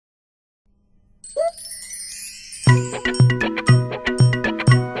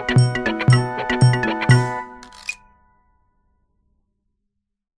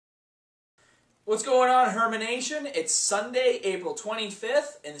What's going on, Herman Nation? It's Sunday, April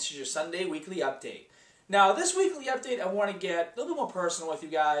 25th, and this is your Sunday Weekly Update. Now, this Weekly Update, I want to get a little bit more personal with you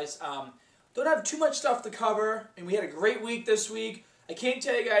guys. Don't have too much stuff to cover, and we had a great week this week. I can't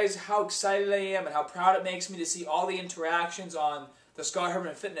tell you guys how excited I am and how proud it makes me to see all the interactions on the Scott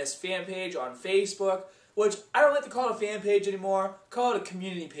Herman Fitness fan page on Facebook, which I don't like to call it a fan page anymore, call it a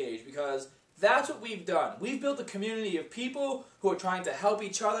community page, because that's what we've done. We've built a community of people who are trying to help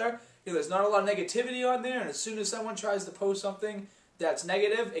each other. You know, there's not a lot of negativity on there, and as soon as someone tries to post something that's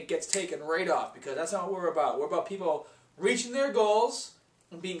negative, it gets taken right off, because that's not what we're about. We're about people reaching their goals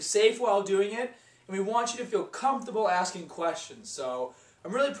and being safe while doing it, and we want you to feel comfortable asking questions. So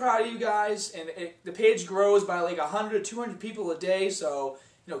I'm really proud of you guys, and the page grows by like 100 to 200 people a day, so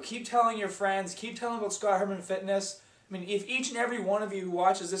you know, keep telling your friends, keep telling about Scott Herman Fitness. I mean, if each and every one of you who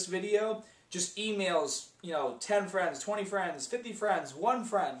watches this video just emails, 10 friends, 20 friends, 50 friends, one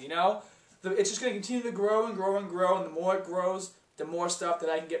friend, it's just going to continue to grow and grow and grow, and the more it grows, the more stuff that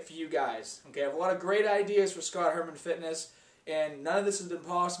I can get for you guys. Okay, I have a lot of great ideas for Scott Herman Fitness, and none of this has been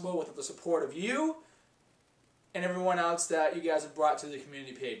possible without the support of you and everyone else that you guys have brought to the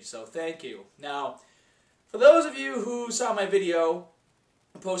community page, so thank you. Now, for those of you who saw my video,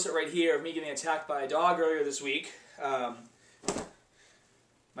 I posted it right here of me getting attacked by a dog earlier this week.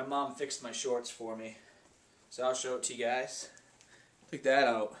 My mom fixed my shorts for me, so I'll show it to you guys. Check that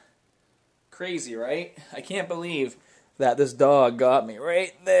out. Crazy, right? I can't believe that this dog got me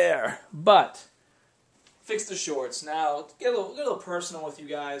right there. But, fix the shorts. Now, get a little personal with you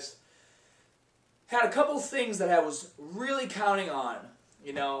guys. Had a couple things that I was really counting on.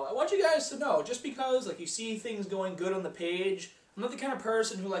 I want you guys to know, just because you see things going good on the page, I'm not the kind of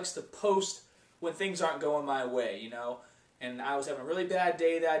person who likes to post when things aren't going my way, And I was having a really bad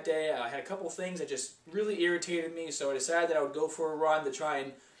day that day. I had a couple things that just really irritated me, so I decided that I would go for a run to try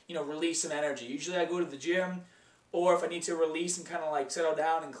and, release some energy. Usually I go to the gym, or if I need to release and kind of settle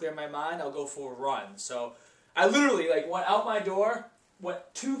down and clear my mind, I'll go for a run. So I literally went out my door, went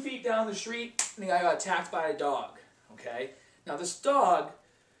 2 feet down the street, and I got attacked by a dog. Okay? Now this dog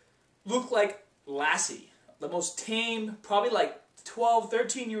looked like Lassie, the most tame, probably 12,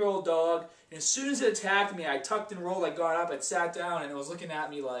 13-year-old dog. And as soon as it attacked me, I tucked and rolled, I got up, I sat down, and it was looking at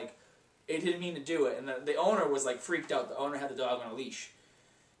me like it didn't mean to do it. And the owner was freaked out. The owner had the dog on a leash.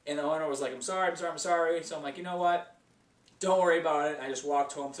 And the owner was like, I'm sorry. So I'm like, you know what? Don't worry about it. I just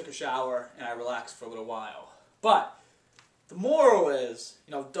walked home, took a shower, and I relaxed for a little while. But the moral is,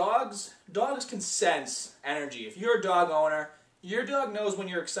 dogs can sense energy. If you're a dog owner, your dog knows when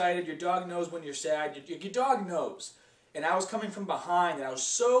you're excited, your dog knows when you're sad, your dog knows. And I was coming from behind, and I was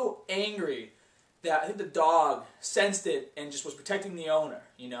so angry that I think the dog sensed it and just was protecting the owner.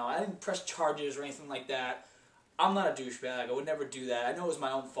 I didn't press charges or anything like that. I'm not a douchebag. I would never do that. I know it was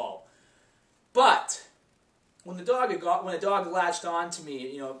my own fault. But when the dog latched on to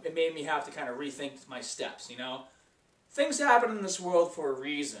me, it made me have to kind of rethink my steps. Things happen in this world for a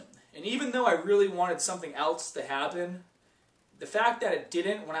reason. And even though I really wanted something else to happen, the fact that it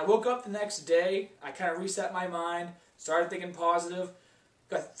didn't, when I woke up the next day, I kind of reset my mind, started thinking positive,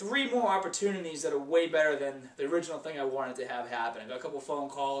 got 3 more opportunities that are way better than the original thing I wanted to have happen. I got a couple phone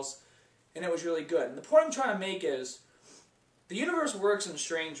calls, and it was really good. And the point I'm trying to make is, the universe works in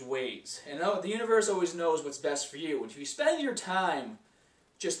strange ways. And the universe always knows what's best for you. And if you spend your time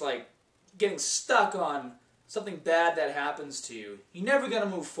just getting stuck on something bad that happens to you, you're never going to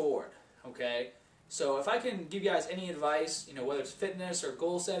move forward, okay? So if I can give you guys any advice, whether it's fitness or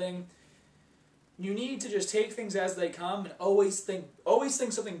goal setting, you need to just take things as they come and always think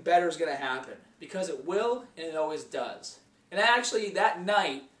something better is going to happen, because it will, and it always does. And actually, that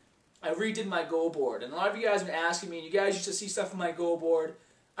night, I redid my goal board, and a lot of you guys have been asking me, and you guys used to see stuff on my goal board.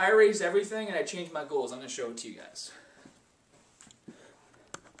 I erased everything, and I changed my goals. I'm going to show it to you guys.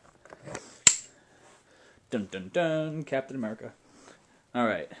 Dun dun dun, Captain America.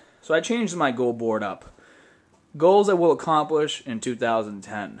 Alright, so I changed my goal board up. Goals I will accomplish in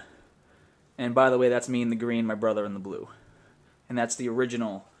 2010. And by the way, that's me in the green, my brother in the blue. And that's the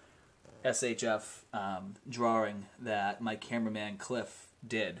original SHF drawing that my cameraman Cliff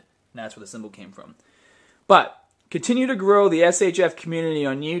did. And that's where the symbol came from. But continue to grow the SHF community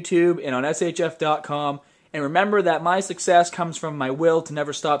on YouTube and on SHF.com. And remember that my success comes from my will to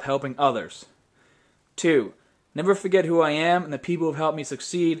never stop helping others. 2. Never forget who I am and the people who have helped me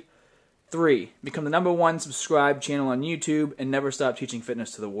succeed. 3. Become the #1 subscribed channel on YouTube and never stop teaching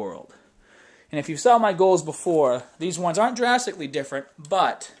fitness to the world. And if you saw my goals before, these ones aren't drastically different,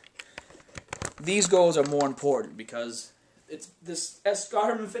 but these goals are more important because Scott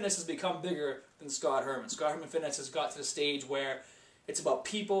Herman Fitness has become bigger than Scott Herman. Scott Herman Fitness has got to the stage where it's about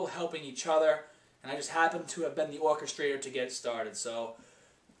people helping each other, and I just happened to have been the orchestrator to get it started. So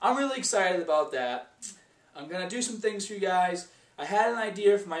I'm really excited about that. I'm going to do some things for you guys. I had an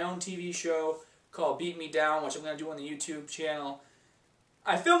idea for my own TV show called Beat Me Down, which I'm going to do on the YouTube channel.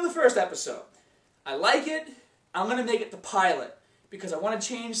 I filmed the first episode. I like it. I'm going to make it the pilot because I want to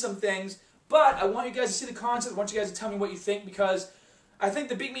change some things. But I want you guys to see the concept. I want you guys to tell me what you think because I think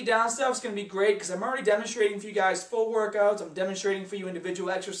the Beat Me Down stuff is going to be great because I'm already demonstrating for you guys full workouts. I'm demonstrating for you individual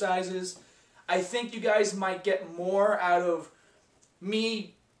exercises. I think you guys might get more out of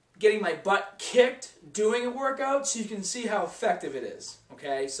me getting my butt kicked doing a workout so you can see how effective it is.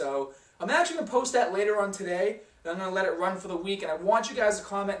 Okay, so I'm actually going to post that later on today. And I'm going to let it run for the week. And I want you guys to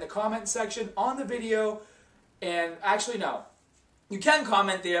comment in the comment section on the video. And actually, no. You can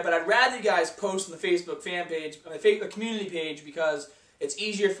comment there, but I'd rather you guys post on the Facebook fan page, on the community page, because it's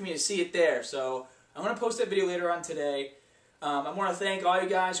easier for me to see it there. So I'm going to post that video later on today. I want to thank all you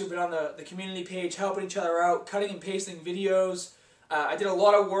guys who've been on the community page, helping each other out, cutting and pasting videos. I did a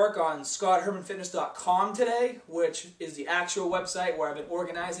lot of work on ScottHermanFitness.com today, which is the actual website where I've been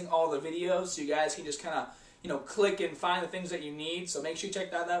organizing all the videos, so you guys can just kind of click and find the things that you need. So make sure you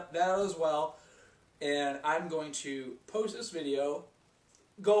check that out as well. And I'm going to post this video,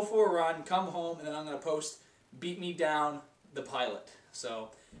 go for a run, come home, and then I'm going to post Beat Me Down, the pilot. So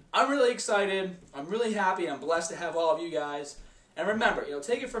I'm really excited. I'm really happy. I'm blessed to have all of you guys. And remember,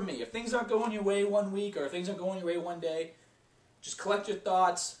 take it from me. If things aren't going your way one week or if things aren't going your way one day, just collect your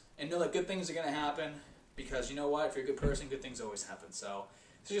thoughts and know that good things are going to happen because you know what? If you're a good person, good things always happen. So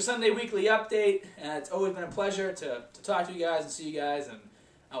this is your Sunday weekly update, and it's always been a pleasure to talk to you guys and see you guys, and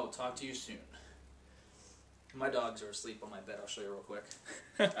I will talk to you soon. My dogs are asleep on my bed. I'll show you real quick.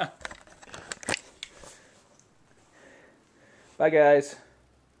 Bye, guys.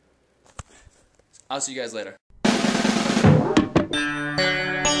 I'll see you guys later.